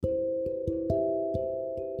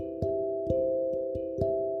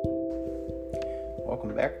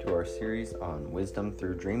Welcome back to our series on wisdom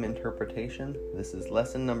through dream interpretation. This is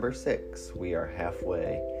lesson number 6. We are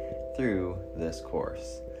halfway through this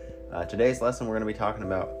course. Today's lesson we're going to be talking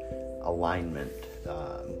about alignment,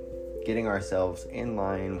 getting ourselves in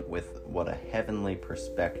line with what a heavenly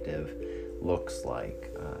perspective looks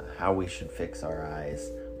like, how we should fix our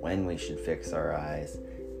eyes, when we should fix our eyes,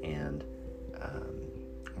 and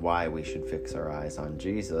why we should fix our eyes on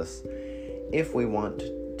Jesus if we want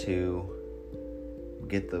to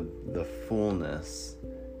get the fullness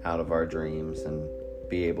out of our dreams and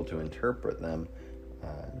be able to interpret them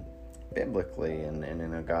biblically and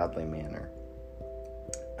in a godly manner.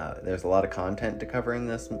 There's a lot of content to cover in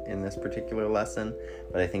this particular lesson,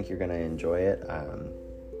 but I think you're going to enjoy it.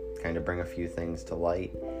 Kind of bring a few things to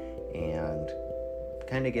light and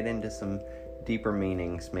kind of get into some deeper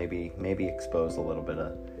meanings, maybe expose a little bit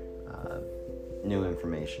of new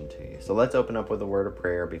information to you. So let's open up with a word of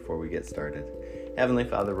prayer before we get started. Heavenly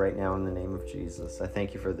Father, right now in the name of Jesus, I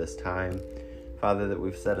thank you for this time, Father, that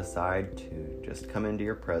we've set aside to just come into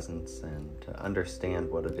your presence and to understand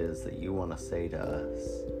what it is that you want to say to us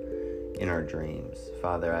in our dreams.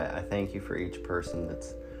 Father, I thank you for each person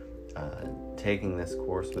that's taking this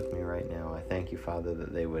course with me right now. I thank you, Father,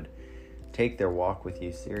 that they would take their walk with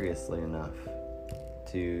you seriously enough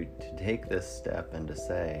to take this step and to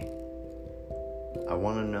say, I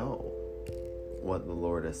want to know what the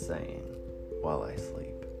Lord is saying while I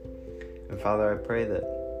sleep. And Father, I pray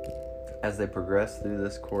that as they progress through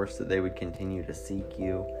this course, that they would continue to seek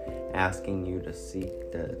you, asking you to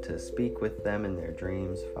speak with them in their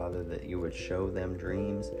dreams, Father, that you would show them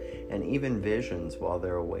dreams and even visions while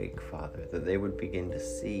they're awake, Father, that they would begin to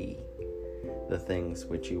see the things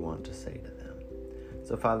which you want to say to them.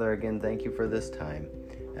 So, Father, again, thank you for this time.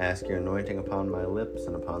 I ask your anointing upon my lips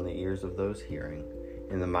and upon the ears of those hearing.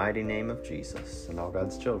 In the mighty name of Jesus, and all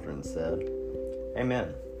God's children said,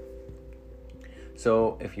 Amen.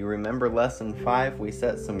 So, if you remember lesson 5, we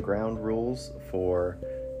set some ground rules for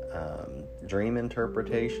dream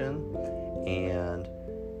interpretation, and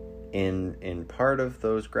in part of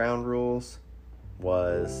those ground rules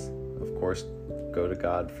was, of course, go to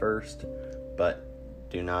God first, but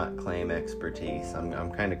do not claim expertise.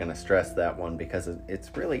 I'm kind of going to stress that one because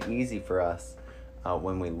it's really easy for us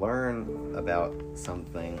when we learn about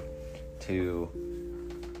something to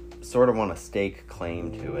sort of want to stake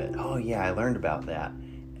claim to it. Oh yeah, I learned about that.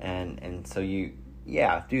 And so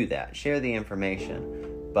do that. Share the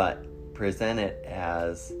information, but present it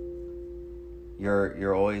as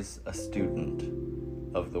you're always a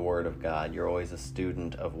student of the Word of God. You're always a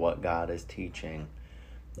student of what God is teaching.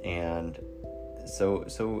 And so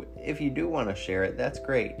if you do want to share it, that's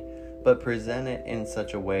great, but present it in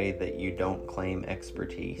such a way that you don't claim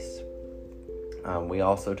expertise. We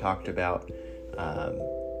also talked about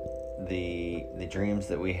the dreams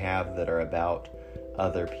that we have that are about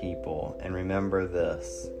other people. And remember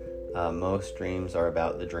this, most dreams are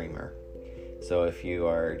about the dreamer. So if you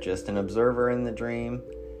are just an observer in the dream,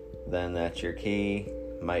 then that's your key.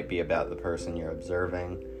 Might be about the person you're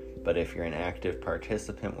observing. But if you're an active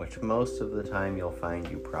participant, which most of the time you'll find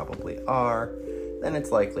you probably are, then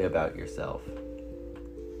it's likely about yourself.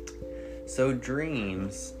 So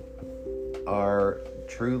dreams are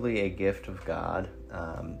truly a gift of God.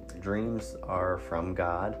 Dreams are from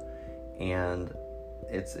God, and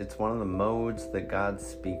it's one of the modes that God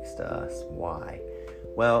speaks to us. Why?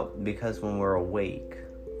 Well, because when we're awake,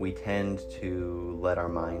 we tend to let our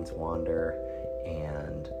minds wander,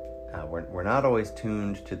 and we're not always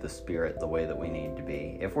tuned to the Spirit the way that we need to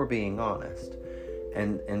be, if we're being honest.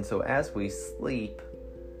 And so as we sleep,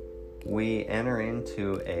 we enter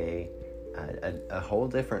into a whole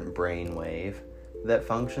different brainwave that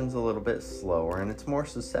functions a little bit slower, and it's more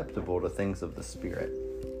susceptible to things of the Spirit.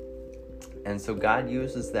 And so God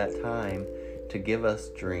uses that time to give us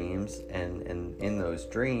dreams, and in those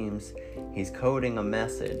dreams, He's coding a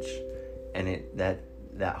message, and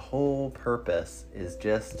that whole purpose is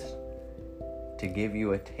just to give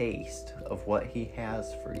you a taste of what He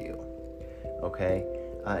has for you. Okay?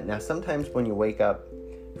 Now, sometimes when you wake up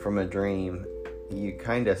from a dream, you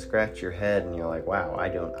kind of scratch your head and you're like, wow, I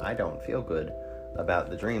don't feel good about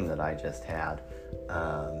the dream that I just had.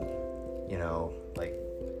 Like,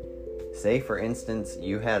 say for instance,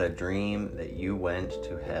 you had a dream that you went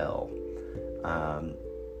to hell.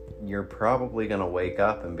 You're probably going to wake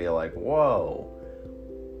up and be like, whoa,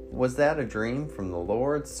 was that a dream from the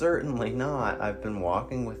Lord? Certainly not. I've been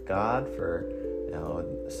walking with God for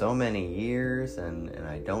so many years, and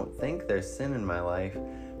I don't think there's sin in my life.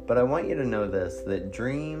 But I want you to know this, that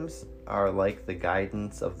dreams are like the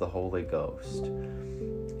guidance of the Holy Ghost.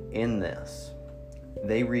 In this,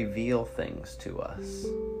 they reveal things to us,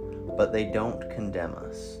 but they don't condemn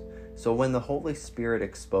us. So when the Holy Spirit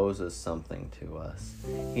exposes something to us,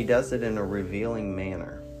 He does it in a revealing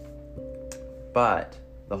manner. But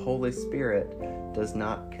the Holy Spirit does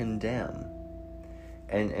not condemn.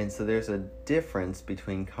 And so there's a difference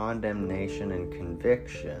between condemnation and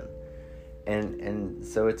conviction. And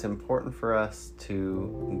so it's important for us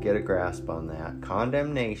to get a grasp on that.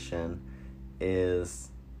 Condemnation is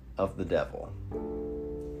of the devil.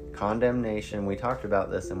 Condemnation, we talked about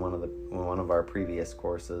this in one of our previous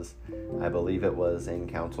courses. I believe it was in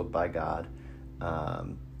Counseled by God.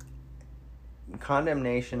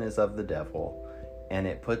 Condemnation is of the devil, and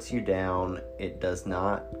it puts you down. It does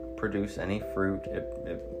not produce any fruit.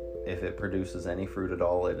 If it produces any fruit at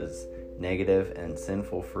all, it is negative and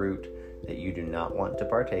sinful fruit that you do not want to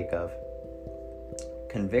partake of.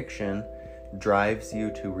 Conviction drives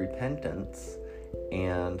you to repentance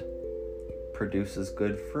and produces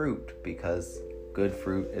good fruit, because good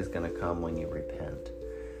fruit is going to come when you repent.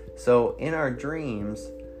 So in our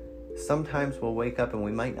dreams, sometimes we'll wake up and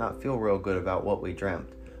we might not feel real good about what we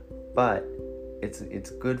dreamt, but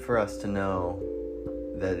it's good for us to know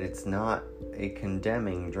that it's not a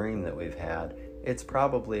condemning dream that we've had. It's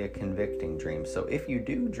probably a convicting dream. So if you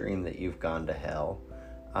do dream that you've gone to hell,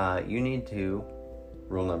 you need to,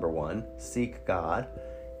 rule number 1, seek God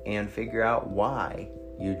and figure out why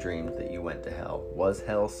you dreamed that you went to hell. Was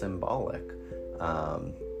hell symbolic?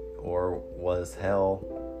 Or was hell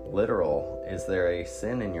literal? Is there a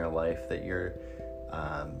sin in your life that you're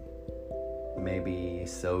maybe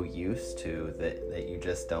so used to that you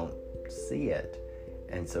just don't see it?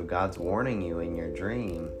 And so God's warning you in your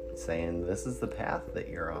dream, saying this is the path that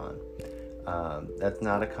you're on. That's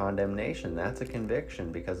not a condemnation. That's a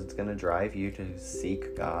conviction, because it's going to drive you to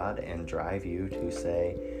seek God and drive you to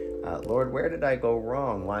say, Lord, where did I go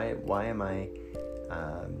wrong? Why am I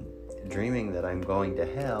dreaming that I'm going to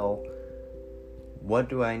hell? What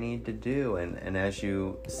do I need to do? And as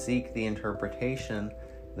you seek the interpretation,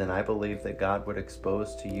 then I believe that God would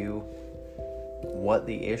expose to you what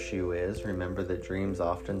the issue is. Remember that dreams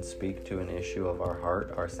often speak to an issue of our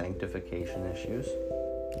heart, our sanctification issues.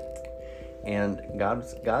 And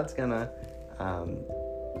God's going to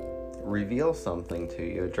reveal something to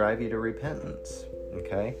you, drive you to repentance.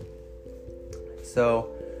 Okay? So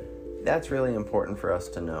that's really important for us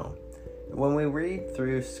to know. When we read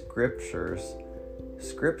through scriptures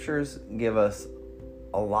give us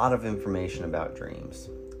a lot of information about dreams.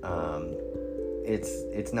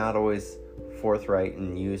 It's not always forthright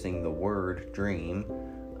in using the word dream.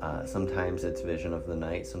 Sometimes it's vision of the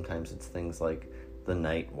night. Sometimes it's things like the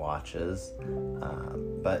night watches.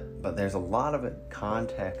 But there's a lot of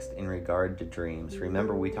context in regard to dreams.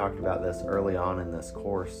 Remember, we talked about this early on in this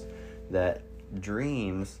course, that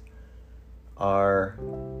dreams are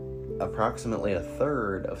approximately a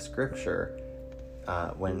third of Scripture.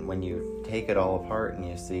 When you take it all apart and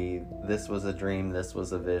you see this was a dream, this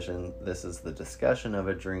was a vision, this is the discussion of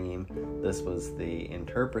a dream, this was the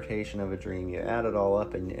interpretation of a dream, you add it all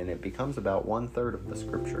up and it becomes about 1/3 of the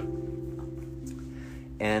Scripture.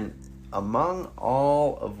 And among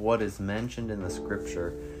all of what is mentioned in the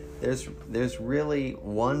Scripture, there's really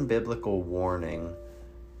one biblical warning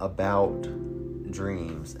about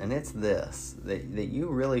dreams, and it's this, that you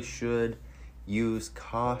really should use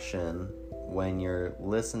caution when you're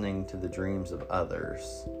listening to the dreams of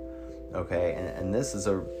others. Okay, and this is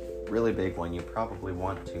a really big one. You probably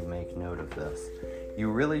want to make note of this.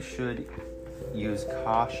 You really should use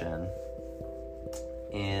caution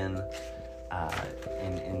in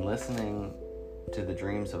listening to the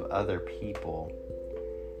dreams of other people,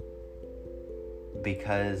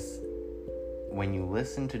 because when you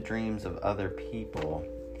listen to dreams of other people,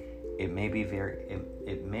 it may be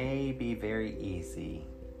very easy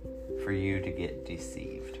for you to get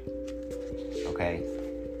deceived. Okay?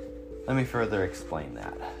 Let me further explain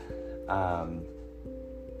that.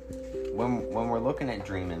 When we're looking at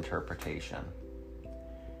dream interpretation,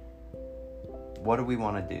 what do we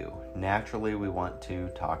want to do? Naturally, we want to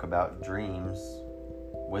talk about dreams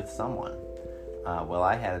with someone. Well,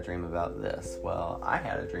 I had a dream about this. Well, I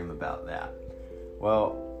had a dream about that.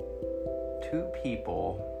 Well, two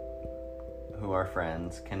people who are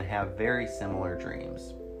friends can have very similar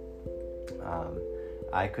dreams.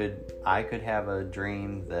 I could have a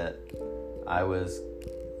dream that I was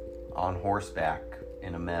on horseback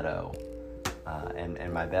in a meadow,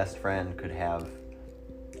 and my best friend could have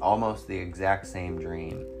almost the exact same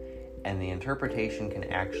dream, and the interpretation can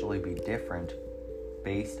actually be different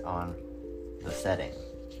based on the setting.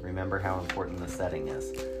 Remember how important the setting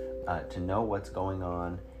is. To know what's going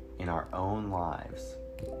on in our own lives,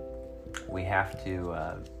 we have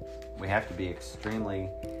to be extremely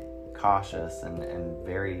cautious and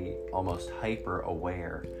very almost hyper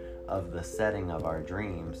aware of the setting of our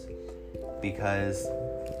dreams, because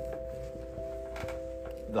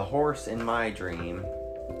the horse in my dream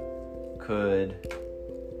could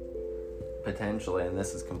potentially, and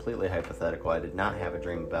this is completely hypothetical, I did not have a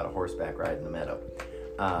dream about a horseback ride in the meadow.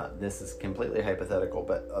 This is completely hypothetical,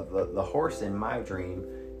 but the horse in my dream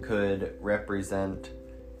could represent,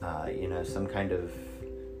 some kind of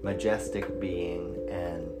majestic being,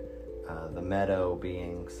 and the meadow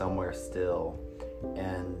being somewhere still.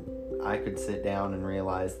 And I could sit down and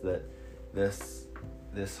realize that this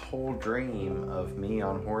whole dream of me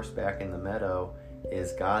on horseback in the meadow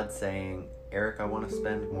is God saying, Eric, I want to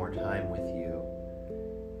spend more time with you.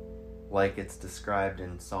 Like it's described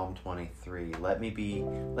in Psalm 23. Let me be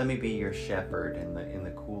your shepherd in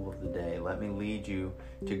the cool of the day. Let me lead you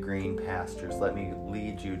to green pastures. Let me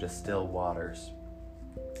lead you to still waters.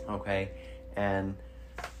 Okay? And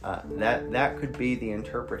that could be the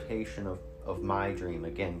interpretation of my dream.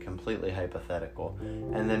 Again, completely hypothetical.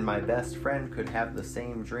 And then my best friend could have the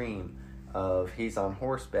same dream of he's on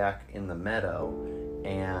horseback in the meadow,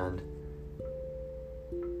 and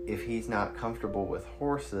if he's not comfortable with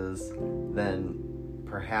horses, then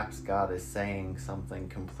perhaps God is saying something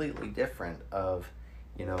completely different of,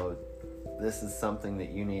 this is something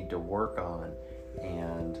that you need to work on,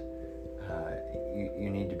 and you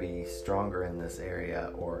need to be stronger in this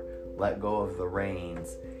area, or let go of the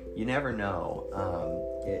reins. You never know.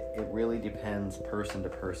 It really depends person to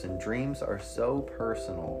person. Dreams are so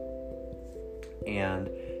personal, and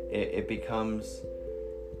it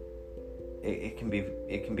can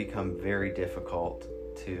become very difficult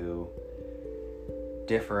to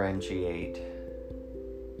differentiate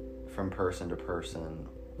from person to person.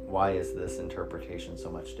 Why is this interpretation so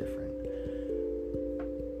much different?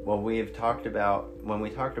 Well, when we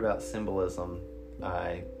talked about symbolism,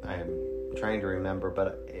 I'm trying to remember,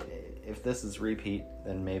 but if this is repeat,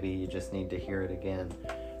 then maybe you just need to hear it again.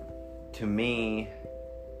 To me,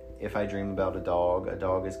 if I dream about a dog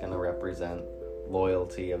is going to represent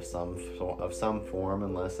loyalty of some form,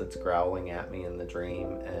 unless it's growling at me in the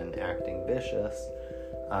dream and acting vicious.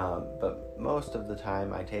 But most of the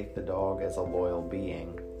time I take the dog as a loyal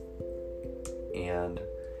being, and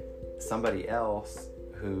somebody else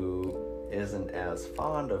who isn't as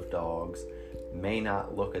fond of dogs may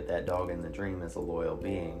not look at that dog in the dream as a loyal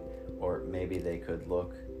being, or maybe they could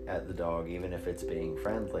look at the dog, even if it's being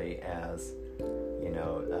friendly, as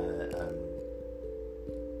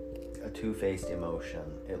a two-faced emotion.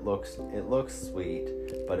 It looks sweet,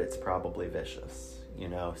 but it's probably vicious,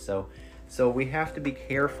 So we have to be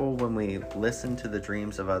careful when we listen to the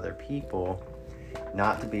dreams of other people,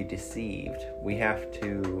 not to be deceived. We have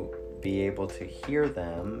to be able to hear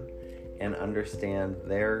them and understand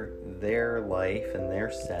their life and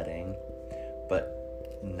their setting,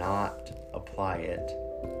 but not apply it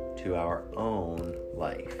to our own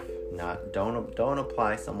life. Don't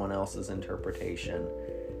apply someone else's interpretation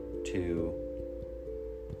to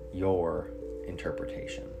your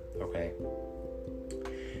interpretation, okay?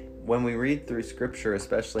 When we read through Scripture,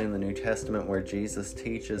 especially in the New Testament where Jesus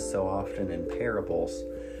teaches so often in parables,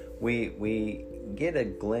 we get a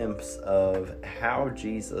glimpse of how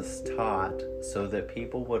Jesus taught so that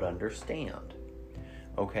people would understand,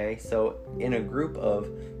 okay? So in a group of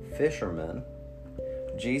fishermen,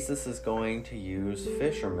 Jesus is going to use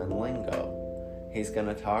fisherman lingo. He's going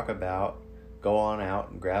to talk about, go on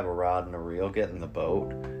out and grab a rod and a reel, get in the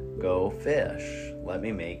boat, go fish. Let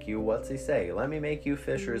me make you, what's he say? Let me make you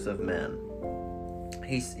fishers of men.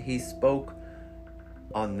 He spoke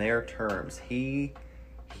on their terms. He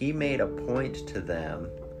made a point to them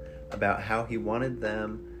about how he wanted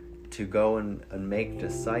them to go and make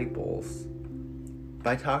disciples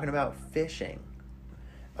by talking about fishing.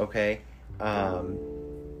 Okay?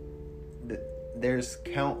 There's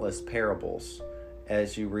countless parables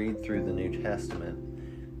as you read through the New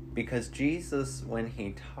Testament, because Jesus, when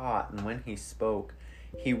he taught and when he spoke,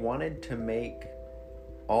 he wanted to make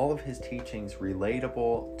all of his teachings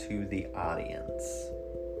relatable to the audience,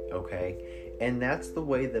 okay? And that's the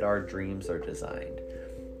way that our dreams are designed.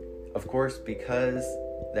 Of course, because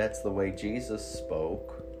that's the way Jesus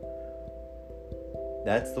spoke,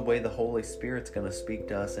 that's the way the Holy Spirit's going to speak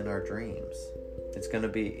to us in our dreams. It's going to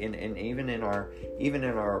be even in our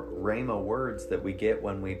rhema words that we get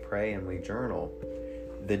when we pray and we journal.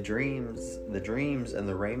 The dreams and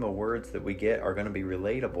the rhema words that we get are going to be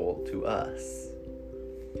relatable to us.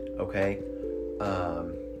 Okay?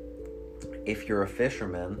 If you're a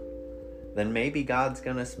fisherman, then maybe God's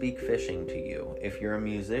going to speak fishing to you. If you're a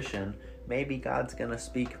musician, maybe God's going to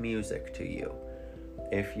speak music to you.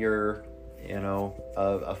 If you're,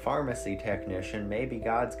 a pharmacy technician, maybe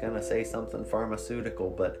God's going to say something pharmaceutical,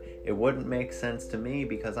 but it wouldn't make sense to me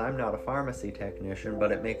because I'm not a pharmacy technician,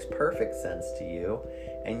 but it makes perfect sense to you,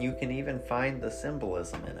 and you can even find the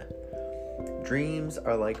symbolism in it. Dreams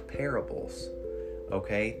are like parables,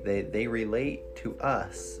 okay? They relate to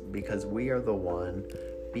us because we are the one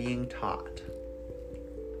being taught.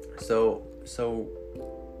 So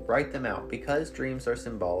write them out. Because dreams are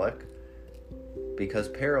symbolic, because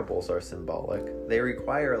parables are symbolic, they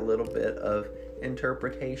require a little bit of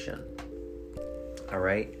interpretation. All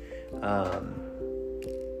right?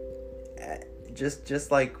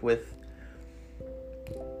 Just like with,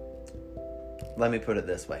 let me put it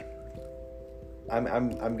this way.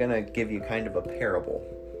 I'm gonna give you kind of a parable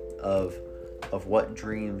of what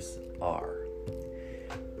dreams are.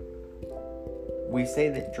 We say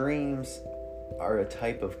that dreams are a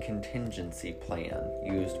type of contingency plan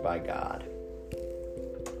used by God.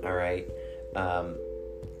 All right? And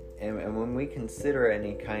when we consider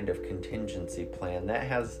any kind of contingency plan, that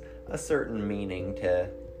has a certain meaning to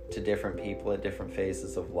different people at different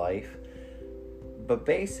phases of life. But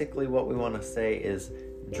basically what we want to say is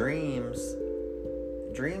dreams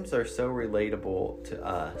are so relatable to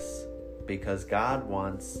us because God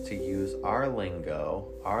wants to use our lingo,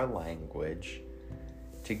 our language,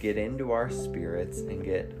 to get into our spirits and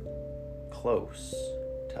get close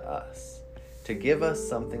to us, to give us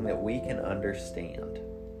something that we can understand.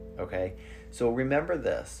 Okay? So remember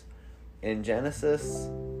this. In Genesis,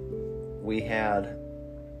 we had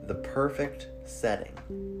the perfect setting.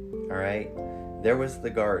 All right? There was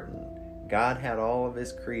the garden. God had all of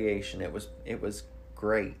his creation. It was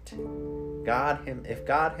great. If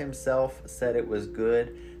God himself said it was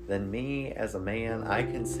good, then me as a man, I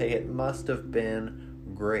can say it must have been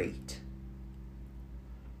great.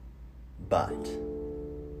 But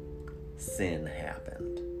sin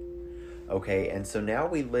happened. Okay, and so now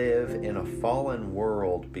we live in a fallen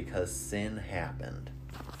world because sin happened.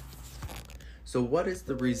 So what is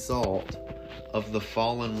the result of the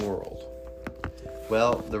fallen world?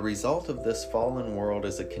 Well, the result of this fallen world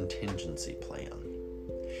is a contingency plan.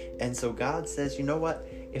 And so God says, you know what?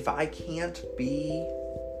 If I can't be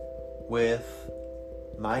with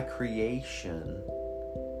my creation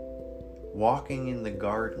walking in the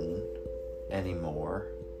garden anymore,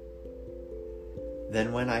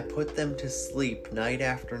 then when I put them to sleep night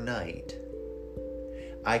after night,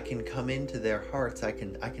 I can come into their hearts. I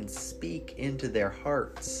can speak into their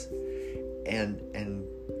hearts and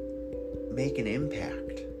make an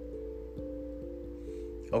impact.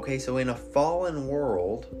 Okay, so in a fallen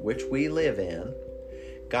world, which we live in,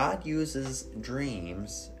 God uses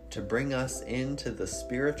dreams to bring us into the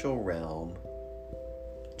spiritual realm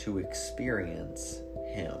to experience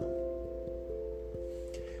Him.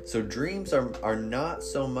 So dreams are not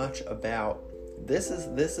so much about, this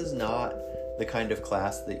is not the kind of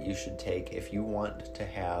class that you should take if you want to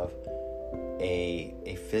have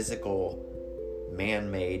a physical,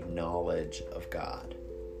 man-made knowledge of God.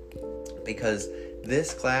 Because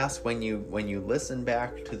this class, when you listen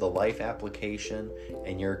back to the life application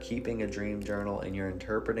and you're keeping a dream journal and you're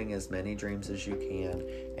interpreting as many dreams as you can,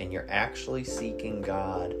 and you're actually seeking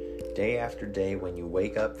God day after day when you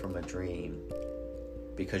wake up from a dream,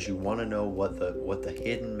 because you want to know what the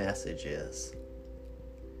hidden message is.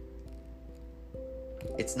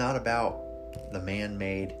 It's not about the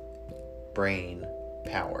man-made brain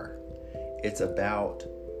power. It's about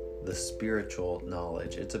the spiritual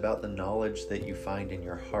knowledge. It's about the knowledge that you find in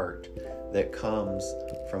your heart that comes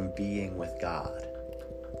from being with God.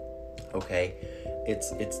 Okay?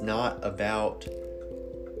 It's not about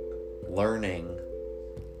learning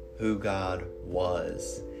who God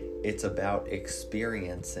was. It's about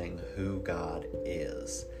experiencing who God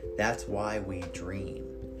is. That's why we dream,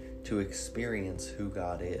 to experience who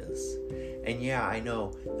God is. And yeah, I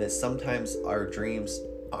know that sometimes our dreams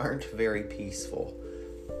aren't very peaceful,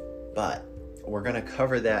 but we're going to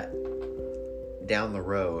cover that down the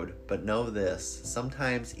road. But know this,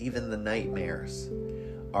 sometimes even the nightmares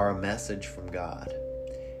are a message from God.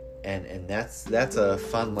 And that's a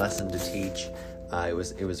fun lesson to teach. It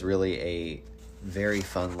was really a very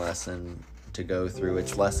fun lesson to go through.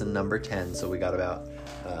 It's lesson number 10, so we got about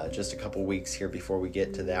just a couple weeks here before we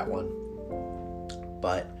get to that one.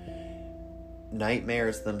 But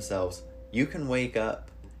nightmares themselves, you can wake up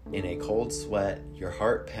in a cold sweat, your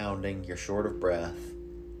heart pounding, you're short of breath,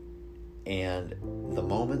 and the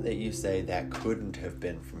moment that you say that couldn't have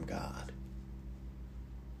been from God,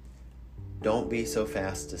 don't be so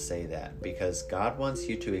fast to say that, because God wants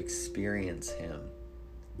you to experience him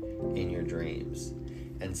in your dreams.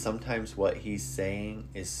 And sometimes what he's saying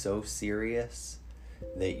is so serious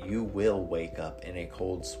that you will wake up in a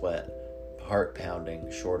cold sweat, heart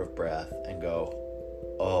pounding, short of breath, and go,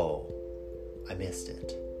 oh, I missed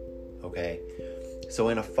it. Okay? So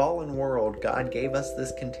in a fallen world, God gave us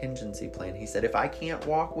this contingency plan. He said, if I can't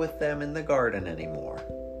walk with them in the garden anymore,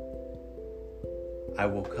 I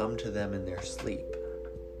will come to them in their sleep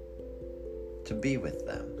to be with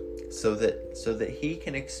them, so that he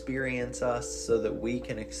can experience us, so that we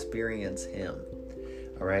can experience him.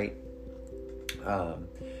 All right?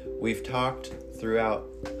 We've talked throughout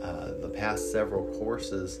the past several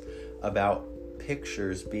courses about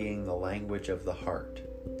pictures being the language of the heart,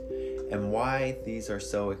 and why these are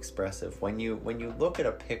so expressive. When you look at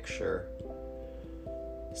a picture,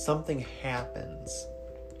 something happens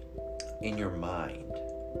in your mind.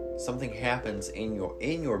 Something happens in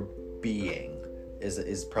your being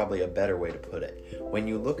is probably a better way to put it. When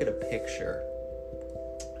you look at a picture,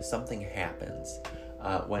 something happens.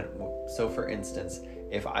 So for instance,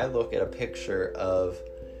 if I look at a picture of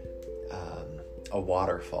a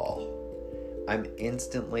waterfall, I'm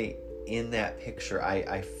instantly in that picture.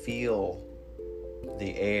 I feel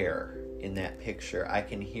the air in that picture. I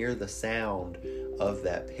can hear the sound of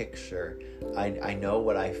that picture. I know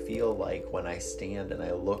what I feel like when I stand and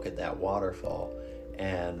I look at that waterfall,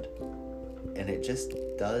 and it just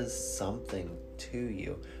does something to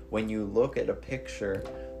you. When you look at a picture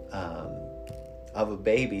of a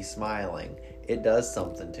baby smiling, it does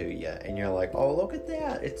something to you, and you're like, oh, look at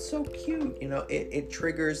that, it's so cute. It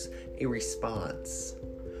triggers a response.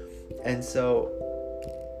 And so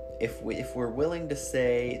if we're willing to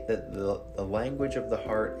say that the language of the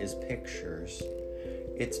heart is pictures,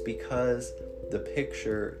 it's because the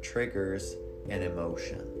picture triggers an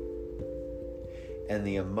emotion. And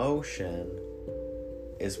the emotion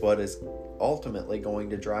is what is ultimately going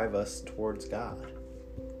to drive us towards God.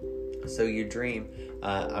 So you dream.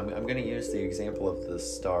 I'm going to use the example of the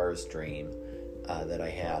stars dream that I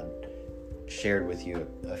had shared with you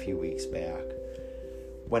a few weeks back.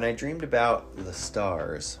 When I dreamed about the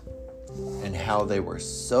stars and how they were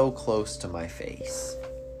so close to my face,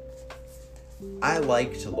 I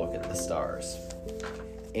like to look at the stars.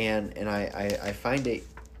 And I find it,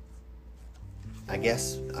 I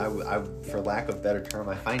guess, I for lack of a better term,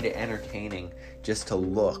 I find it entertaining just to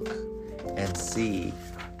look and see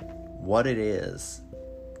what it is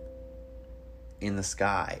in the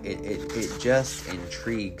sky. It just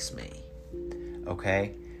intrigues me.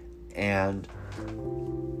 Okay? And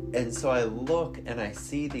so I look and I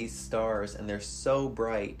see these stars, and they're so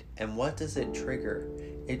bright. And what does it trigger?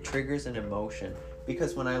 It triggers an emotion.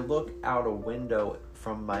 Because when I look out a window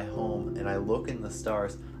from my home and I look in the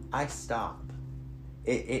stars, I stop.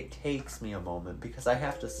 It takes me a moment, because I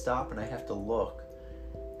have to stop and I have to look.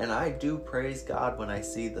 And I do praise God when I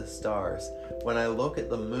see the stars. When I look at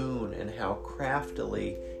the moon and how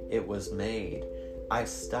craftily it was made, I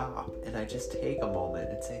stop and I just take a moment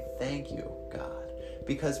and say, thank you, God.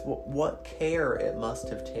 Because what care it must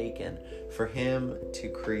have taken for him to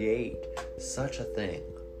create such a thing.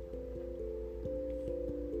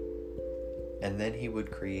 And then he would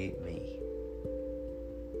create me.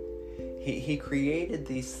 He created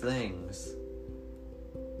these things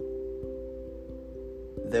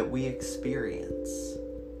that we experience.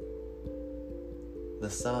 The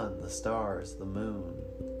sun, the stars, the moon,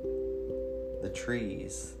 the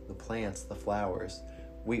trees, the plants, the flowers.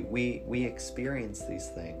 We experience these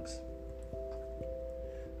things.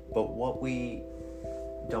 But what we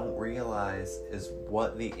don't realize is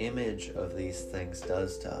what the image of these things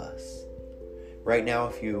does to us. Right now,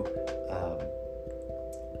 if you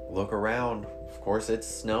look around, of course it's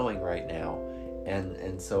snowing right now,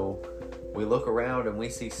 and so we look around and we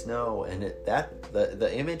see snow, and the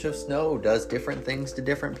image of snow does different things to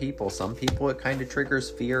different people. Some people it kind of triggers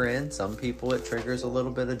fear in, some people it triggers a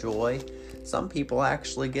little bit of joy. Some people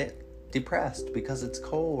actually get depressed because it's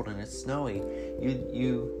cold and it's snowy.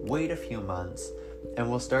 You wait a few months and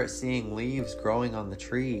we'll start seeing leaves growing on the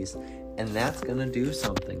trees, and that's going to do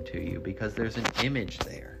something to you because there's an image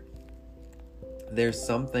there. There's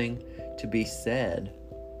something to be said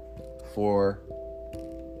for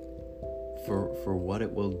what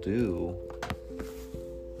it will do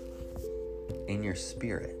in your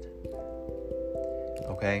spirit.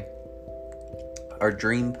 Okay? Our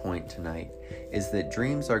dream point tonight is that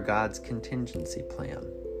dreams are God's contingency plan,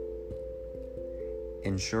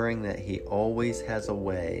 ensuring that he always has a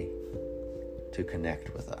way to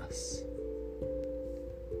connect with us.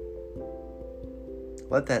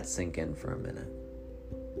 Let that sink in for a minute.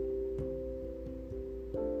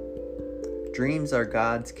 Dreams are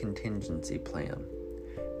God's contingency plan,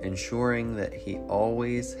 ensuring that He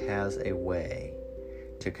always has a way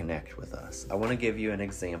to connect with us. I want to give you an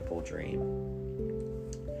example dream.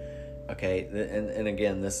 Okay, and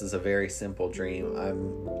again, this is a very simple dream.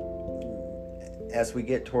 As we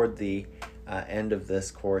get toward the end of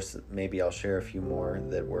this course, maybe I'll share a few more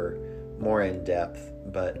that were more in depth,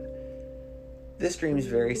 but this dream is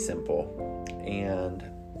very simple, and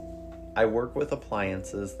I work with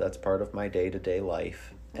appliances. That's part of my day-to-day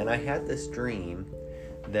life, and I had this dream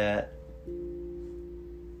that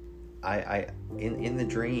in the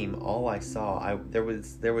dream, all I saw, there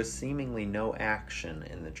was seemingly no action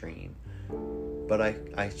in the dream, but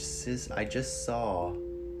I just saw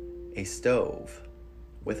a stove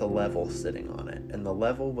with a level sitting on it, and the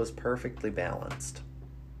level was perfectly balanced,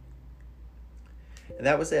 and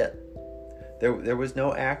that was it. There was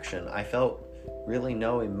no action. I felt really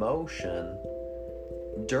no emotion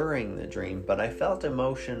during the dream, but I felt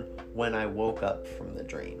emotion when I woke up from the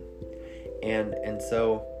dream, and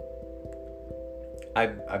so I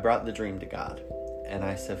brought the dream to God, and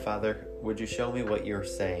I said, Father, would you show me what you're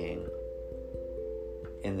saying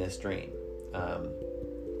in this dream?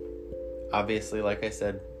 Obviously, like I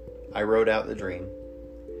said, I wrote out the dream.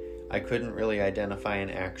 I couldn't really identify an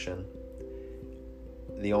action.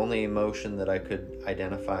 The only emotion that I could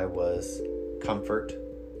identify was comfort,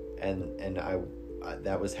 and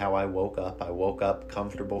that was how I woke up. I woke up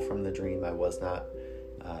comfortable from the dream. I wasn't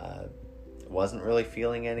really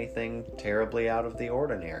feeling anything terribly out of the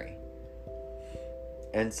ordinary.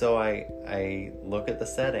 And so I look at the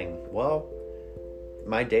setting. Well,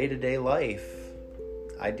 my day-to-day life,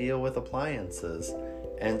 I deal with appliances,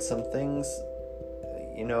 and some things,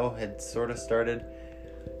 had sort of started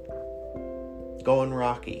going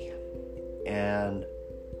rocky, and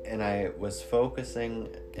I was focusing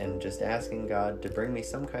and just asking God to bring me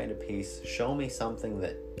some kind of peace, show me something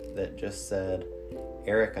that just said,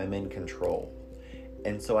 Eric, I'm in control.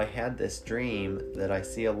 And so I had this dream that I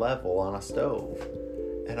see a level on a stove,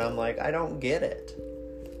 and I'm like, I don't get it.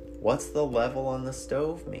 What's the level on the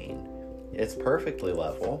stove mean? It's perfectly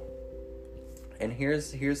level. And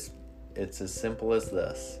here's it's as simple as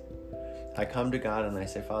this. I come to God and I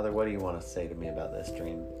say, Father, what do you want to say to me about this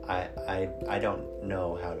dream? I don't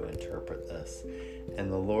know how to interpret this. And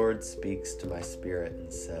the Lord speaks to my spirit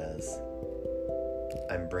and says,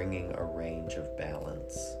 I'm bringing a range of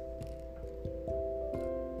balance.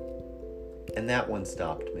 And that one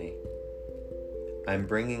stopped me. I'm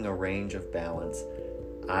bringing a range of balance.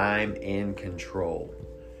 I'm in control.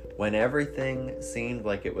 When everything seemed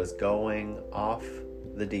like it was going off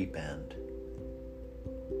the deep end,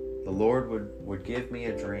 the Lord would give me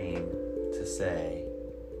a dream to say,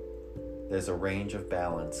 there's a range of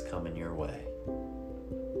balance coming your way.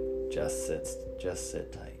 Just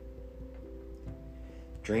sit tight.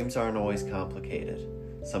 Dreams aren't always complicated.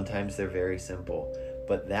 Sometimes they're very simple.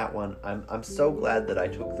 But that one, I'm so glad that I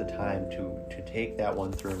took the time to take that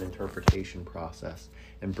one through an interpretation process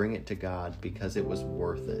and bring it to God, because it was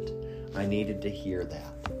worth it. I needed to hear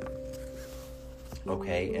that.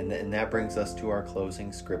 Okay, and that brings us to our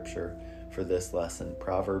closing scripture for this lesson,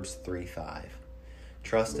 Proverbs 3:5.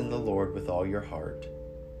 Trust in the Lord with all your heart,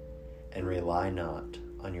 and rely not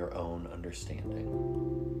on your own understanding.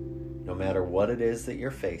 No matter what it is that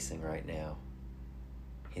you're facing right now,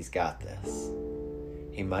 He's got this.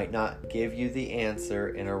 He might not give you the answer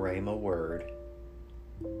in a rhema word,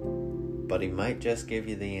 but He might just give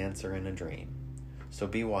you the answer in a dream. So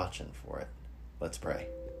be watching for it. Let's pray.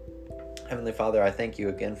 Heavenly Father, I thank you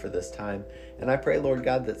again for this time, and I pray, Lord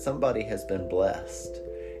God, that somebody has been blessed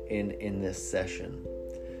in this session.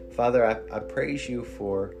 Father, I praise you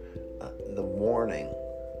for the warning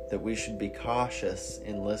that we should be cautious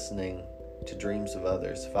in listening to dreams of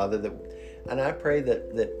others. Father, and I pray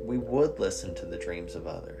that we would listen to the dreams of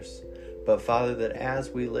others. But Father, that as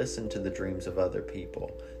we listen to the dreams of other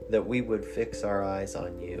people, that we would fix our eyes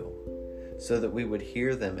on you, so that we would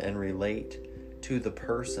hear them and relate to the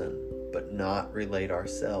person, but not relate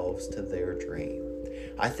ourselves to their dream.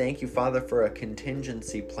 I thank you, Father, for a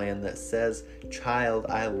contingency plan that says, child,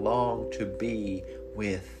 I long to be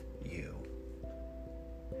with you.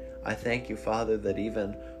 I thank you, Father, that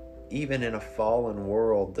even in a fallen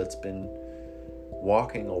world that's been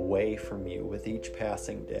walking away from you with each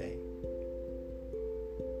passing day,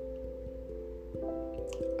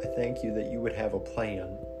 I thank you that you would have a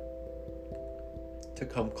plan to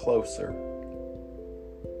come closer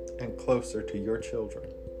and closer to your children.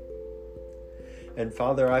 And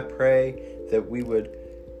Father, I pray that we would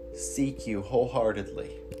seek you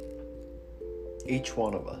wholeheartedly, each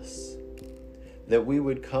one of us, that we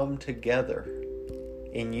would come together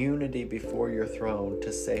in unity before your throne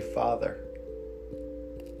to say, Father,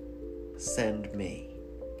 send me.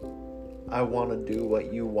 I want to do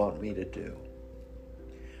what you want me to do.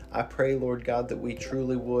 I pray, Lord God, that we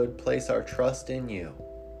truly would place our trust in you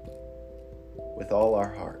with all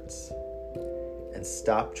our hearts and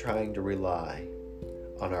stop trying to rely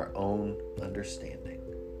on our own understanding.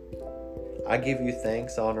 I give you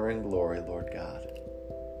thanks, honor, and glory, Lord God,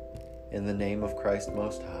 in the name of Christ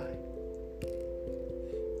Most High.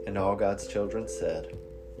 And all God's children said,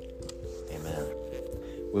 Amen.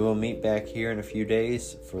 We will meet back here in a few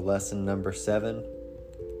days for lesson number 7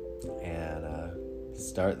 and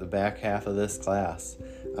start the back half of this class.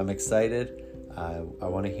 I'm excited. I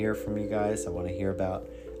want to hear from you guys. I want to hear about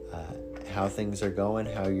how things are going,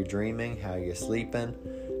 how you're dreaming, how you're sleeping.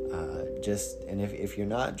 And if you're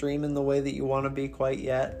not dreaming the way that you want to be quite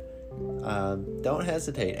yet, don't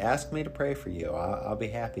hesitate. Ask me to pray for you. I'll be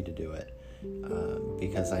happy to do it.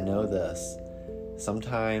 Because I know this.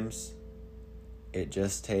 Sometimes it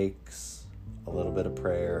just takes a little bit of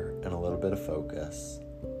prayer and a little bit of focus,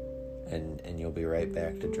 and you'll be right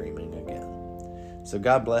back to dreaming again. So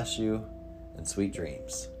God bless you, and sweet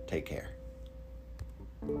dreams. Take care.